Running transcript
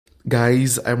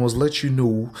Guys, I must let you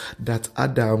know that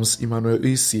Adams, Emmanuel,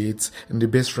 Essiet, and the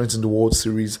Best Friends in the World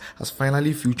series has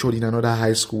finally featured in another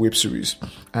high school web series,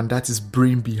 and that is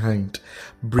Brain Behind.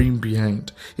 Brain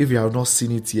Behind. If you have not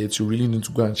seen it yet, you really need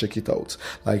to go and check it out.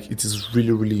 Like, it is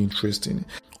really, really interesting.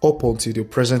 Up until the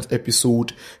present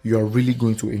episode, you are really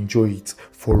going to enjoy it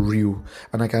for real.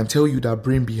 And I can tell you that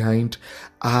Brain Behind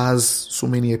has so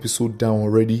many episodes down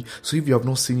already. So if you have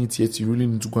not seen it yet, you really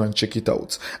need to go and check it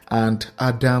out. And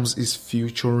Adams is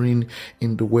featuring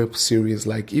in the web series.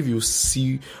 Like, if you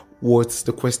see what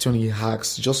the question he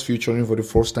asks, just featuring for the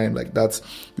first time like that,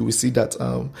 you will see that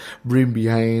Brain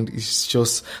Behind is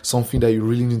just something that you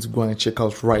really need to go and check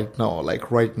out right now.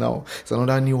 Like right now, it's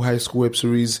another new high school web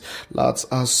series that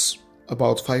has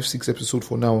about 5-6 episodes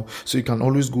for now, so you can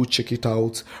always go check it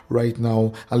out right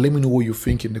now and let me know what you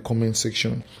think in the comment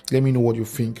section. Let me know what you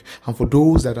think. And for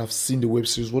those that have seen the web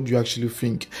series, what do you actually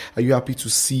think? Are you happy to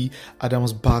see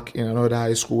Adams back in another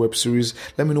high school web series?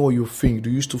 Let me know what you think. Do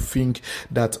you used to think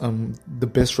that the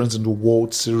Best Friends in the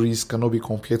World series cannot be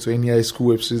compared to any high school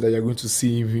web series that you're going to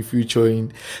see in future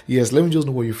in? Yes, let me just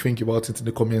know what you think about it in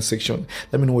the comment section.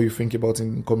 Let me know what you think about it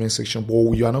in the comment section.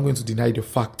 But you are not going to deny the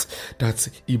fact that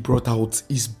he brought out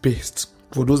is best.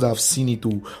 For those that have seen it,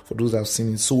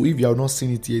 so if you have not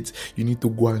seen it yet, you need to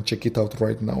go and check it out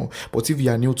right now. But if you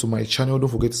are new to my channel, don't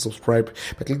forget to subscribe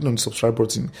by clicking on the subscribe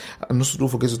button, and also don't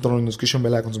forget to turn on the notification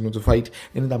bell icon to be notified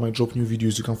anytime I drop new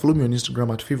videos. You can follow me on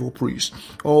Instagram at Favor Praise.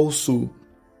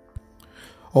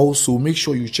 Also, make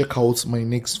sure you check out my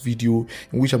next video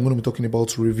in which I'm going to be talking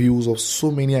about reviews of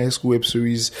so many high school web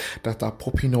series that are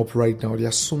popping up right now. There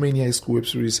are so many high school web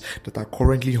series that are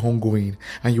currently ongoing,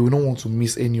 and you will not want to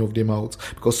miss any of them out,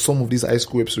 because some of these high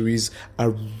school web series are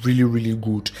really, really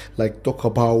good. Like, talk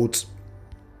about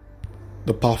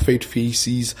The Perfect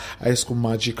Faces, High School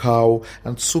Magical,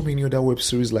 and so many other web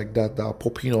series like that are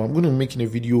popping up. I'm going to be making a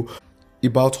video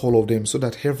about all of them so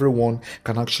that everyone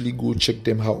can actually go check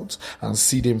them out and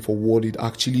see them for what it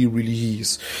actually really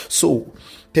is. So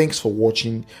thanks for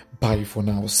watching. Bye for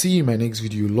now. See you in my next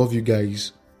video. Love you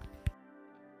guys.